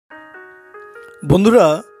বন্ধুরা,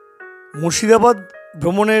 মুর্শিদাবাদ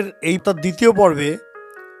ভ্রমণের এই তার দ্বিতীয় পর্বে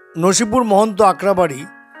নসিপুর মহন্ত আকরা বাড়ি,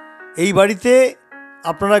 এই বাড়িতে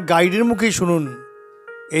আপনারা গাইডের মুখেই শুনুন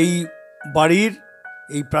এই বাড়ির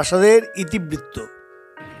এই প্রাসাদের ইতিবৃত্ত।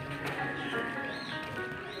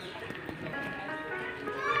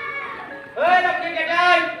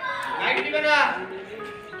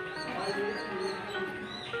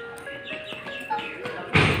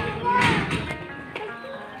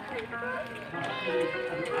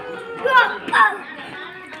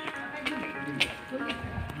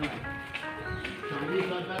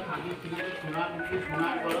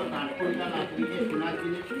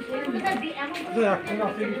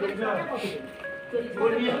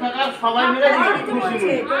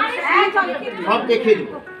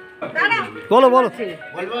 বলো বলো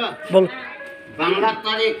বলো। বাংলার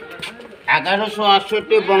তারিখ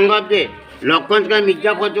 1168 বঙ্গাব্দে লক্ষণ শাহ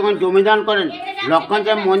মির্জাফর যখন জমিদান করেন, লক্ষণ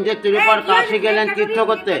শাহ মঞ্জের তিরুপার কাশী গেলেন তীর্থ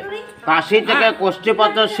করতে। কাশী থেকে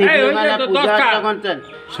কোষ্ঠীপাথর শিবলিঙ্গে পূজা অর্চনা করতেন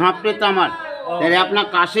সাঁপড়ে তামার। তাহলে আপনার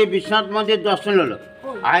কাশী বিশ্বনাথ মন্দির দর্শন হলো।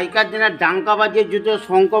 আগেকার দিনে ডাঙ্কা বাজিয়ে যুদ্ধ,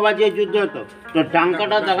 শঙ্খ বাজিয়ে যুদ্ধ হতো। তো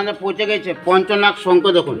ডাঙ্কাটা যেখানে পৌঁছে গেছে, পঞ্চনাগ শঙ্খ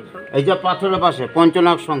দেখুন, এই যে পাথরের পাশে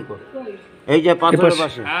পঞ্চনাগ শঙ্খ, এই যে পাথরের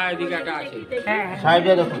পাশে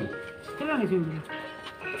সাইডে দেখুন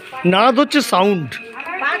নাদ হচ্ছে সাউন্ড,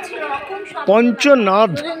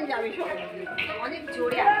 পঞ্চনাদ।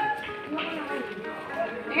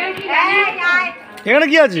 এখানে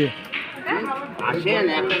কি আছে? আসেন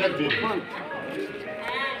একটা দেখুন,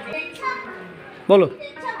 বলো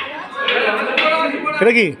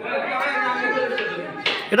এটা কি?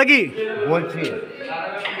 এটা কি বলছি?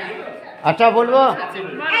 আচ্ছা বলবো,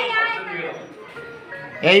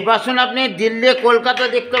 এই বাসন আপনি দিল্লি কলকাতা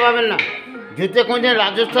দেখতে পাবেন না। যদি কোনদিন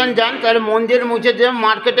রাজস্থান যান তাহলে মন্দির মুছে যে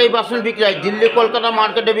মার্কেটে এই বাসন বিক্রি হয়, দিল্লি কলকাতা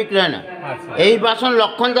মার্কেটে বিক্রি হয় না। এই বাসন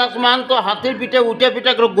লক্ষণ দাস মাহাতো হাতির পিঠে উঠে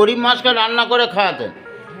পিঠে গরিব মানুষকে রান্না করে খাওয়াতেন।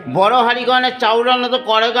 বড় হাঁড়ি গানে চাউল রান্না হতো,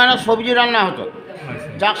 কড়ে গানে সবজি রান্না হতো।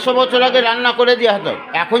 400 বছর আগে রান্না করে দেওয়া হতো।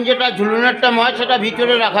 এখন যেটা ঝুলুনেরটা ময় সেটা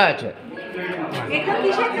ভিতরে রাখা আছে।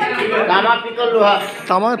 তামা পিতল লোহা,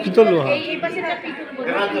 তামা পিতল লোহা।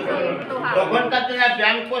 তখনকার দিনে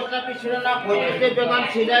ব্যাংক পোস্ট অফিস ছিল না, খোঁজতে বেগম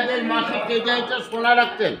সিরাজের মাসিক কেজাইটা সোনা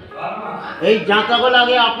রাখতেন। এই জাঁতাগুলো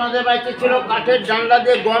আগে আপনাদের বাড়িতে ছিল কাঠের জানলা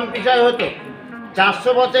দিয়ে গম পিছাই হতো। 400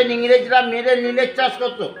 বছর ইংরেজরা মেরে নীলের চাষ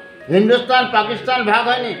করতো। হিন্দুস্তান পাকিস্তান ভাগ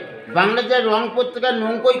হয়নি। বাংলাদেশের রংপুর থেকে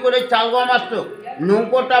নৌকোই করে চাল গম আসতো।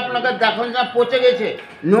 নৌকোটা আপনাকে দেখুন যা পচে গেছে।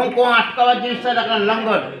 নৌকো আটকাবার জিনিসটা দেখেন,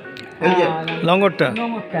 লঙ্গর, এই যে লঙ্গরটা,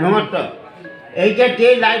 লঙ্গরটা। এই যে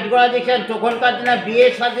লাইটগুলো দেখছেন, তখনকার দিনে বিয়ে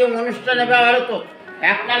শাদী অনুষ্ঠানে ব্যবহার হতো।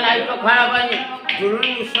 একটা লাইটও খারাপ হয়নি, জরুরি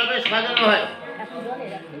উৎসবে সাজানো হয়।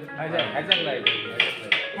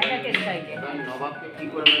 নবাবকে কি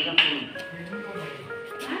করে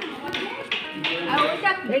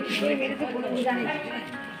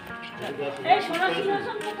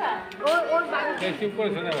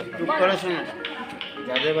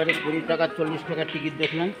যাদের বাড়ি 20 টাকা 40 টাকার টিকিট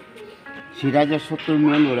দেখলেন, সিরাজের 70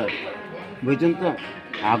 মেন ওরা, বুঝছেন তো?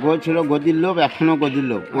 আগেও ছিল গদির লোভ, এখনও গদির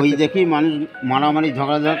লোভ। ওই দেখেই মানুষ মারামারি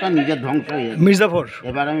ঝগড়াঝাটা নিজের ধ্বংস হয়ে যায়। মির্জাফর,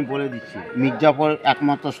 এবার আমি বলে দিচ্ছি, মির্জাফর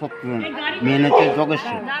একমাত্র শত্রু নয়, মেন হচ্ছে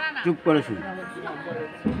যোগেশ্বর। চুপ করে শুনুন।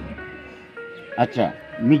 আচ্ছা,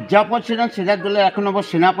 মির্জাফর ছিলেন সিরাজদৌল্লার 1 নম্বর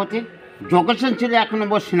সেনাপতি, যোগেশ্বর ছিল 1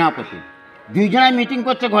 নম্বর সেনাপতি। দুইজনাই মিটিং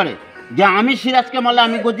করছে ঘরে যে আমি সিরাজকে মারলে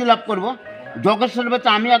আমি গদি লাভ করবো। যোগেশ্বর বলছে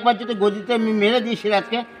আমি একবার যদি গদিতে মেরে দিই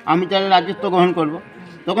সিরাজকে, আমি তাহলে রাজত্ব গ্রহণ করব।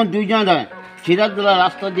 তখন দুইজনে দেয়, সিরাজদৌল্লা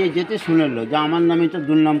রাস্তা দিয়ে যেতে শুনেলো যে আমার নামে তো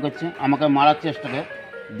দুর্নাম করছে, আমাকে মারার চেষ্টা করে।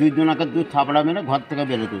 দুইজনাকে 2 থাপড়া মেরে ঘর থেকে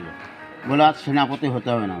বেরোতে দিল। বলে আজ সেনাপতি হতে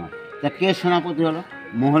হবে না আমার। তা কে সেনাপতি হলো?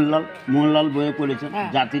 মোহনলাল। মোহনলাল বইয়ে পড়েছে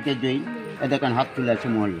জাতিতে জয়ী। এ দেখেন হাত তুলে আছে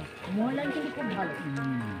মোহনলাল,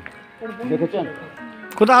 দেখেছেন?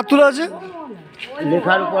 কোথায় হাত তুলে আছে?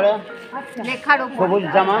 লেখার উপরে সবুজ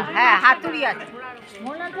জামা। হ্যাঁ, হাতুড়ি আছে।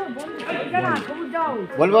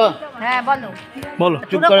 বলবো? হ্যাঁ বলো বলো।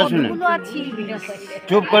 চুপ করে শুনে,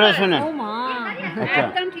 চুপ করে শুনে। আচ্ছা,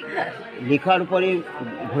 লেখার উপরে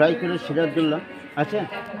ঘোড়াই করে সিরাজদৌল্লা। আচ্ছা,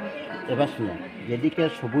 এবার শুনে, যেদিকে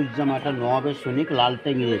সবুজ জামাটা নবাবের সৈনিক, লালটা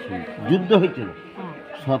ইংরেজ সৈনিক, যুদ্ধ হয়েছিল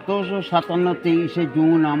 1757 23শে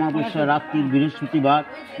জুন অমাবস্যা রাত্রি বৃহস্পতিবার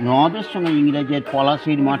নবাবের সঙ্গে ইংরেজের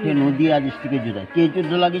পলাশির মাঠে নদিয়া ডিস্ট্রিক্টে যুদ্ধ। কে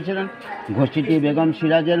যুদ্ধ লাগিয়েছিলেন? ঘসিটি বেগম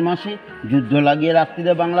সিরাজের মাসি যুদ্ধ লাগিয়ে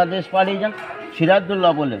রাত্রিতে বাংলাদেশ পালিয়ে যান।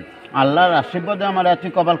 সিরাজদৌল্লা বলেন, আল্লাহর আশীর্বাদে আমার এত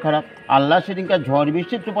কপাল খারাপ, আল্লাহ সেদিনকার ঝড়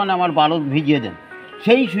বৃষ্টির তুফানে আমার ভারত ভিজিয়ে দেন।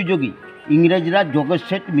 সেই সুযোগই ইংরেজরা যোগেশ,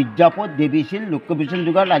 মির্জাফর, দেবীশীল, লক্ষ্মীভূষণ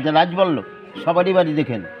যুগার, রাজা রাজবল্লভ সবারই বাড়ি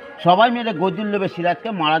দেখেন, সবাই মিলে গদির লোভে সিরাজকে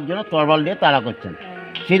মারার জন্য তরবাল দিয়ে তাড়া করছেন।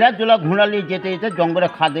 সিরাজদৌল্লা ঘোরালি যেতে যেতে জঙ্গলে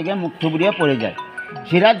খাদে গিয়ে মুখ থুবড়িয়ে পড়ে যায়।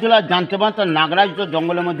 সিরাজদৌল্লা জানতে পারতেন নাগরাজ জুতো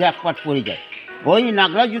জঙ্গলের মধ্যে এক পাট পড়ে যায়। ওই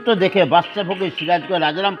নাগরাজ জুতো দেখে বাচ্চা ফকির সিরাজকে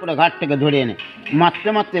রাজারামপুরে ঘাট থেকে ধরে এনে মারতে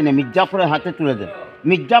মারতে এনে মির্জাফরের হাতে তুলে দেন।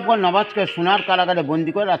 মির্জাফর নবাবকে সোনার কারাগারে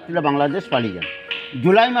বন্দি করে রাত্রিরে বাংলাদেশ পালিয়ে যান।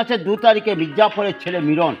 জুলাই মাসের 2 তারিখে মির্জাফরের ছেলে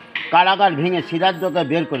মিরন কারাগার ভেঙে সিরাজদৌল্লাকে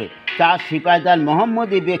বের করে তার সিপাহীদার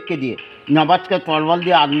মোহাম্মদী বেগকে দিয়ে নবাবকে তরবাল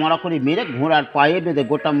দিয়ে আধমরা করে মেরে ঘোড়ার পায়ে বেঁধে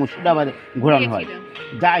গোটা মুর্শিদাবাদে ঘোরানো হয়।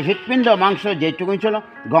 যা হৃৎপিণ্ড মাংস যেটুকুই ছিল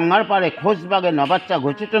গঙ্গার পাড়ে খোসবাগে নবাবচা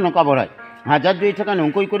ঘোষিত নৌকা হয়। 1002 টাকা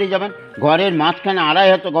নৌকোই করে যাবেন। ঘরের মাঝখানে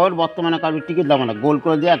 2.5 গড়, বর্তমানে কারোর টিকিট দাম না, গোল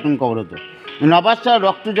করে দিয়ে এখন কবর হতো। নবাবচার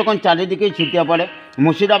রক্ত যখন চারিদিকেই ছিটিয়ে পড়ে,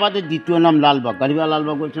 মুর্শিদাবাদের দ্বিতীয় নাম লালবাগ, গাড়িবা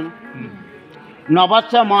লালবাগ বলছে না।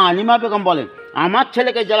 নবাবশাহ মা আলিমা বেগম বলেন, আমার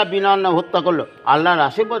ছেলেকে যারা বিনা অন্যায় হত্যা করলো আল্লাহর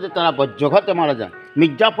আশীর্বাদে তারা বজ্রঘাতে মারা যান।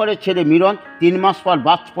 মির্জাফরের ছেলে মিরন 3 মাস পর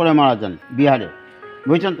বাজ পড়ে মারা যান বিহারে,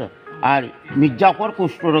 বুঝছেন তো। আর মির্জাফর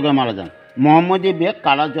কুষ্ঠরোগে মারা যান। মোহাম্মদী বেগ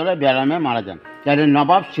কালা জ্বরে ব্যারামে মারা যান। তাহলে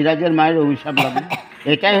নবাব সিরাজের মায়ের অভিশাপ লাগলো।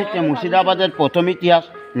 এটাই হচ্ছে মুর্শিদাবাদের প্রথম ইতিহাস,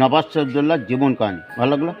 নবাব সিরাজদৌল্লার জীবন কাহিনী।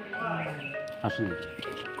 ভালো লাগলো? আসুন।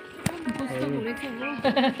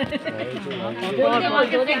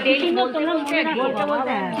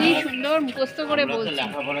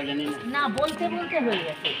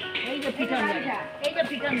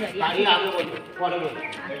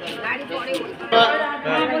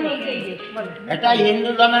 এটা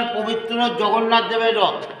হিন্দু ধর্মের পবিত্র জগন্নাথ দেবের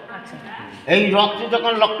রথ। এই রথটি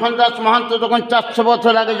যখন লক্ষ্মণ দাস মহান্ত যখন 400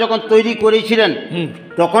 বছর আগে যখন তৈরি করেছিলেন,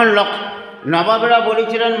 তখন নবাবেরা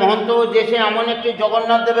বলেছিলেন মহন্ত দেশে এমন একটি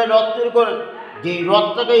জগন্নাথ দেবের রথ তৈরি করেন যে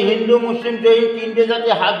রথটাকে হিন্দু মুসলিম জৈন 3টে জাতি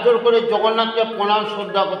হাত জোড় করে জগন্নাথকে প্রণাম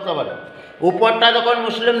শ্রদ্ধা করতে পারে। উপরটা যখন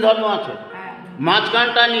মুসলিম ধর্ম আছে,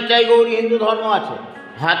 মাঝখানটা নিতাই গৌরী হিন্দু ধর্ম আছে,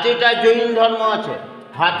 হাতিটা জৈন ধর্ম আছে।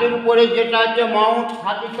 হাতির উপরে যেটা হচ্ছে মাউন্ট,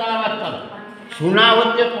 হাতির চালা বাচ্চারা সোনা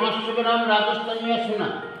হচ্ছে 500 গ্রাম রাজস্থানীয় সোনা।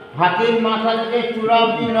 হাতির মাথা থেকে চূড়া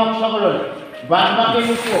অব্দি নকশা বলেন বাদবাকি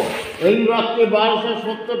রূপো। এই রথটি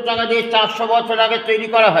 1270 টাকা দিয়ে 400 বছর আগে তৈরি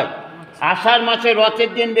করা হয়। আষাঢ় মাসে রথের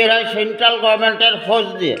দিন বের হয় সেন্ট্রাল গভর্নমেন্টের ফোর্স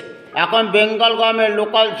দিয়ে। এখন বেঙ্গল গভর্নমেন্ট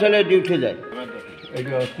লোকাল ছেলে ডিউটি দেয়।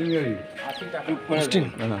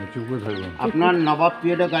 আপনার নবাব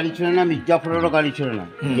পিরিয়ডে গাড়ি ছিল না, মির্জাফরেরও গাড়ি ছিল না,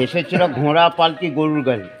 দেশে ছিল ঘোড়া পালকি গরুর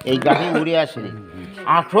গাড়ি। এই গাড়ি উড়ে আসেনি।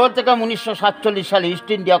 18 থেকে 1947 সালে ইস্ট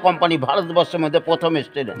ইন্ডিয়া কোম্পানি ভারতবর্ষের মধ্যে প্রথম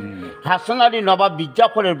এসেছিলেন। হাসান আলী নবাব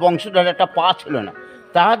মির্জাফরের বংশধর একটা পা ছিল না।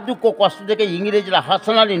 তাহার দুঃখ কষ্ট থেকে ইংরেজরা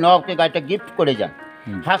হাসান আলী নবাবকে গাড়িটা গিফট করে যান।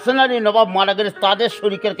 হাসান আলী নবাব মারা গেলে তাদের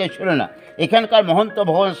শরীরের কেউ ছিল না। এখানকার মহন্ত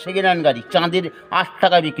ভবন সেকেন্ড হ্যান্ড গাড়ি চাঁদির 8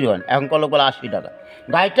 টাকায় বিক্রি হয়, এখনকার লোক বলে 80 টাকা।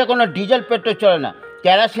 গাড়িটা কোনো ডিজেল পেট্রোল চলে না,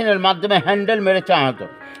 কেরাসিনের মাধ্যমে হ্যান্ডেল মেরে চাওয়া হতো।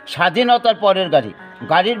 স্বাধীনতার পরের গাড়ি।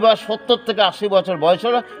 গাড়ির বয়স 70 থেকে 80 বছর বয়স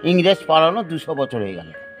হলো, ইংরেজ পালানো 200 বছর হয়ে গেল।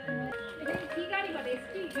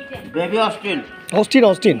 বেবি অস্টিন অস্টিন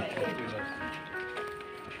অস্টিন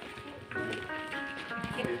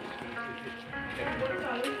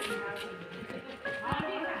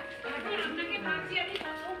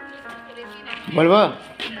বলবো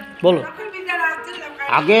বলো।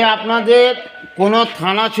 আগে আপনাদের কোনো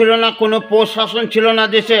থানা ছিল না, কোনো প্রশাসন ছিল না,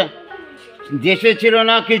 দেশে ছিল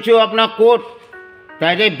না কিছু আপনার কোর্ট।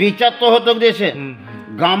 তাইলে বিচার তো হতো দেশে।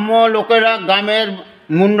 গ্রাম্য লোকেরা, গ্রামের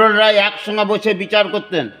মুন্ডলরা একসঙ্গে বসে বিচার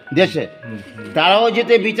করতেন দেশে। তারাও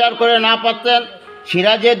যেতে বিচার করে না পারতেন,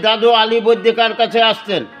 সিরাজের দাদু আলীবর্দীকার কাছে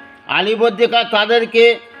আসতেন। আলীবর্দীকার তাদেরকে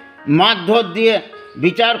মারধর দিয়ে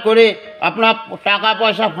বিচার করে আপনার টাকা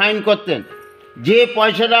পয়সা ফাইন করতেন। যে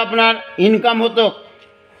পয়সাটা আপনার ইনকাম হতো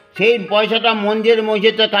সেই পয়সাটা মন্দির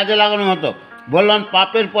মসজিদে কাজে লাগানো হতো। বললাম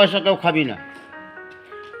পাপের পয়সা কেউ খাবি না।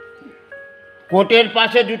 কোর্টের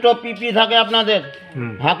পাশে 2টো পিপি থাকে আপনাদের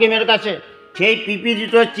হাকিমের কাছে। সেই পিপি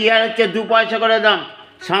 2টো চেয়ার হচ্ছে 2 পয়সা করে দাম।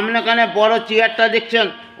 সামনেখানে বড় চেয়ারটা দেখছেন,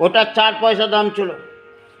 ওটা 4 পয়সা দাম ছিল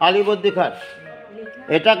আলীবর্দী খান।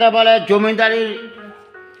 এটাকে বলে জমিদারির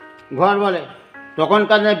ঘর বলে।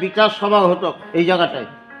 তখনকার বিচার সভা হতো এই জায়গাটায়।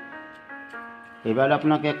 এবার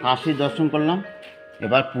আপনাকে কাশী দর্শন করলাম,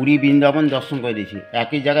 এবার পুরী বৃন্দাবন দর্শন করে দিয়েছি।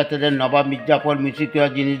 একই জায়গায় তাদের নবাব মির্জাফর মিশিকিয়া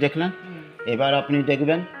জিনিস দেখলেন, এবার আপনি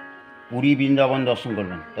দেখবেন পুরী বৃন্দাবন দর্শন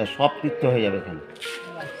করলেন। তা সব তীর্থ হয়ে যাবে এখানে।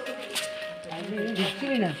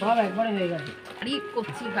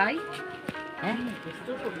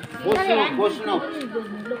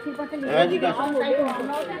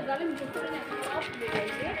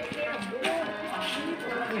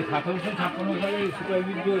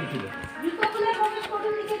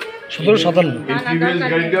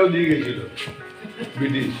 গাড়িটাও দিয়ে গেছিল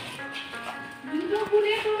ব্রিটিশ।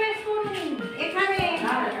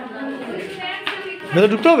 ভেতরে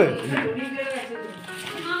ঢুকতে হবে।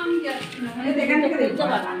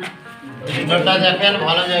 ভিতরটা দেখেন,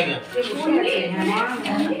 ভালো জায়গা।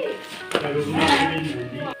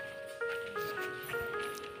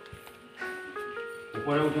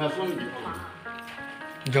 উপরে উঠে আসুন।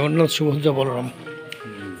 জগন্নাথ সুভদ্রা বলরাম।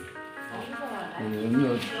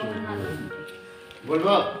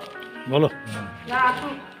 বলবো বলো।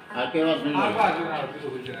 আর কেউ আসবেন না?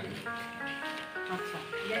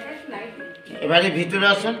 এবারে ভিতরে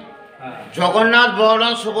আসুন। জগন্নাথ,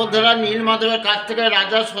 বলরাম, সুভদ্রা নীল মাধবের কাছ থেকে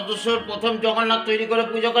রাজার সদস্য প্রথম জগন্নাথ তৈরি করে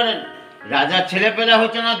পুজো করেন। রাজার ছেলে পেলে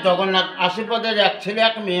হয়েছে না, জগন্নাথ আশীর্বাদের এক ছেলে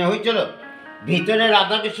এক মেয়ে হয়েছিল। ভিতরে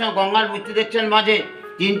রাধাকৃষ্ণ গঙ্গার মূর্তি দেখছেন, মাঝে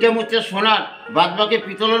 3টে মূর্তি সোনার, বাদ বাকি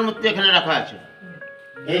পিতলের মূর্তি এখানে রাখা আছে।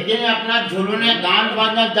 এইখানে আপনার ঝুলুনে গান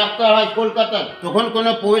বাজনার যাত্রা হয় কলকাতার, তখন কোনো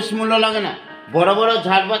প্রবেশ মূল্য লাগে না। বড় বড়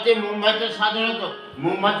ঝাড়বাতি মোমবাতিতে সাজানো হতো,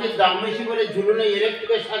 মোমবাতির দাম বেশি করে ঝুলুনে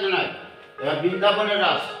ইলেকট্রিকে সাজানো হয়। এবার বৃন্দাবনের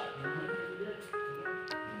রাস,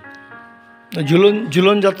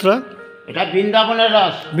 ঝুলন যাত্রা, এটা বৃন্দাবনের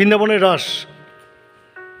রাস। বৃন্দাবনের রাস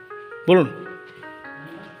বলুন।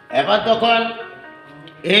 এবার তখন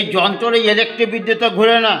এই যন্ত্রে ইলেকট্রিক বিদ্যুৎ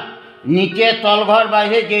ঘুরে না, নিচে তলঘর,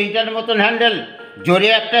 বাইরে যেইটার মতন হ্যান্ডেল, জোরে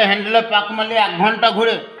একটা হ্যান্ডেলে পাক মারলে 1 ঘন্টা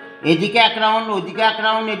ঘুরে, এদিকে 1 রাউন্ড, ওদিকে 1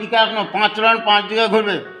 রাউন্ড, এদিকে 1 রাউন্ড, 5 রাউন্ড 5 দিকে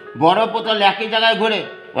ঘুরবে। বড় পোতল একই জায়গায় ঘুরে।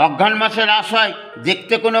 অঘ্রাণ মাসে রাস হয়,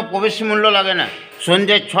 দেখতে কোনো প্রবেশ মূল্য লাগে না।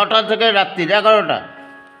 সন্ধ্যে 6টা থেকে রাত্রি 11টা।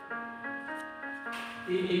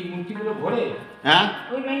 হ্যাঁ,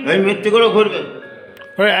 ওই মূর্তিগুলো ঘুরবে।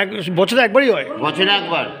 বছরে একবারই হয়? বছরে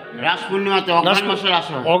একবার, রাস পূর্ণিমাতে, অঘ্রাণ মাসে রাস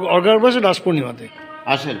হয়। অঘ্রাণ মাসে রাস পূর্ণিমাতে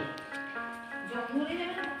আসেন।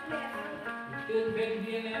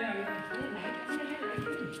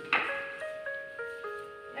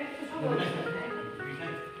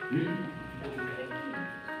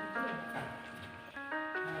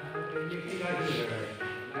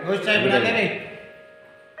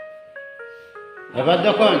 এবার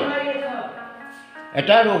দেখুন,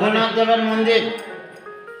 এটা রঘুনাথ দেবের মন্দির।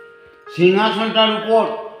 সিংহাসনটার উপর,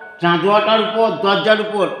 চাঁদোয়াটার উপর, দরজার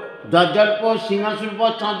উপর, সিংহাসন উপর,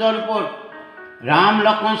 চাঁদোয়ার উপর রাম,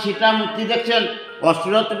 লক্ষ্মণ, সীতা মূর্তি দেখছেন।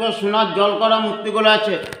 অষ্টরত্ব সোনার জল করা মূর্তিগুলো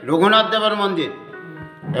আছে, রঘুনাথ দেবের মন্দির।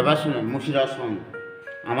 এবার শুনুন মুর্শিদাবাদ সম্বন্ধে।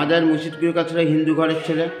 আমাদের মুর্শিদপুরের কাছে হিন্দু ঘরের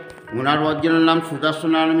ছেলে। ওনার অরিজিনাল নাম সুদর্শন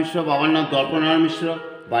নারায়ণ মিশ্র, বাবার নাম দর্পনারায়ণ মিশ্র।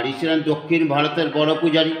 বাড়ি ছিলেন দক্ষিণ ভারতের বড়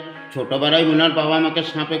পূজারী। ছোটোবেলায় ওনার বাবা মাকে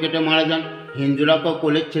সাপে কেটে মারা যান। হিন্দুরা কেউ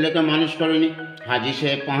কোলের ছেলেকে মানুষ করেনি। হাজি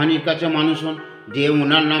সাহেব পাহানির কাছে মানুষ হন, যে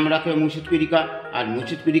ওনার নাম রাখে মুর্শিদকুড়িকা। আর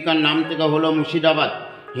মুর্শিদকুড়িকার নাম থেকে হলো মুর্শিদাবাদ।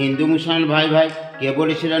 হিন্দু মুসলমান ভাই ভাই কে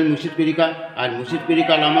বলেছিলেন মুর্শিদকুড়িকা, আর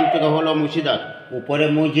মুর্শিদকুড়িকার নাম থেকে হলো মুর্শিদাবাদ। উপরে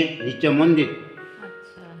মসজিদ, নিচে মন্দির।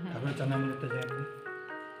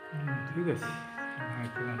 ঠিক আছে।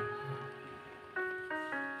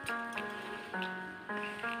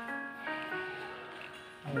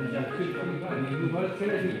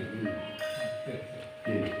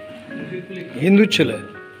 হিন্দুর ছেলে,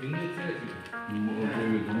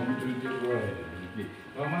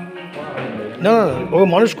 না না ও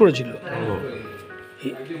মানুষ করেছিল,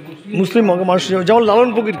 মুসলিম মানুষ, যেমন লালন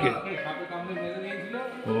ফকিরকে,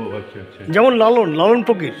 যেমন লালন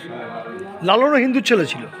ফকির, লালনও হিন্দুর ছেলে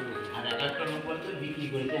ছিল।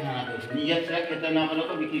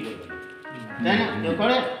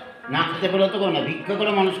 না খেতে পেলে তো করে না, ভিক্ষা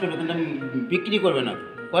করে মানুষ করবে, কিন্তু বিক্রি করবে না।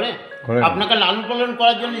 করে আপনাকে লালন পালন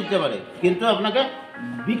করার জন্য দিতে পারে, কিন্তু আপনাকে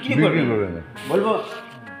বিক্রি করবে না। বলবো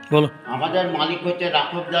বলো। আমাদের মালিক হচ্ছে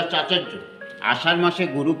রাঘব দাস আচার্য। আষাঢ় মাসে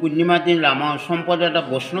গুরু পূর্ণিমার দিন রামা সম্পদে একটা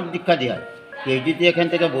বৈষ্ণব দীক্ষা দেওয়া হয়। কেউ যদি এখান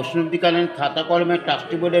থেকে বৈষ্ণব দীক্ষা নেন, খাতা কলমে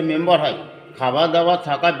ট্রাস্টি বোর্ডের মেম্বার হয়, খাওয়া দাওয়া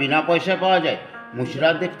থাকা বিনা পয়সায় পাওয়া যায়।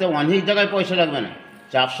 মুর্শিদাবাদ দেখতে অনেক জায়গায় পয়সা লাগবে না।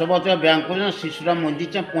 400 বছর ব্যাংক করে না, শিশুরা মন্দির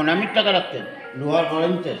চান 15 টাকা রাখতেন, লোহার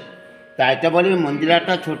ভলেন্টার। তাই তো বলি মন্দিরে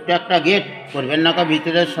একটা ছোট্ট একটা গেট করবেন না,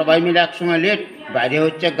 ভিতরে সবাই মিলে একসঙ্গে লেট, বাইরে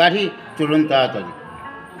হচ্ছে গাড়ি, চলুন তাড়াতাড়ি।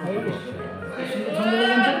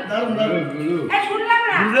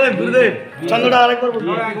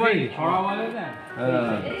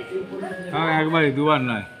 একবারই, দুবার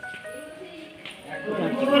নয়।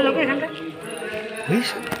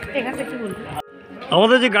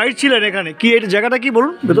 আমাদের যে গাইড ছিলেন এখানে, কি এই জায়গাটা কি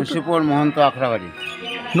বলুন? নসিপুর মহন্ত আখড়াবাড়ি।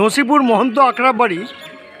 নসিপুর মহন্ত আখড়াবাড়ি,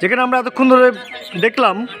 যেখানে আমরা এতক্ষণ ধরে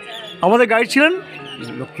দেখলাম। আমাদের গাইড ছিলেন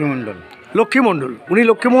লক্ষ্মীমণ্ডল। উনি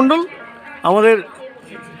লক্ষ্মীমণ্ডল আমাদের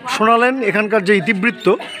শোনালেন এখানকার যে ইতিবৃত্ত,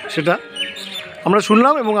 সেটা আমরা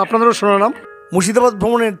শুনলাম এবং আপনাদেরও শোনালাম। মুর্শিদাবাদ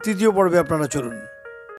ভ্রমণের 3য় পর্বে আপনারা চলুন।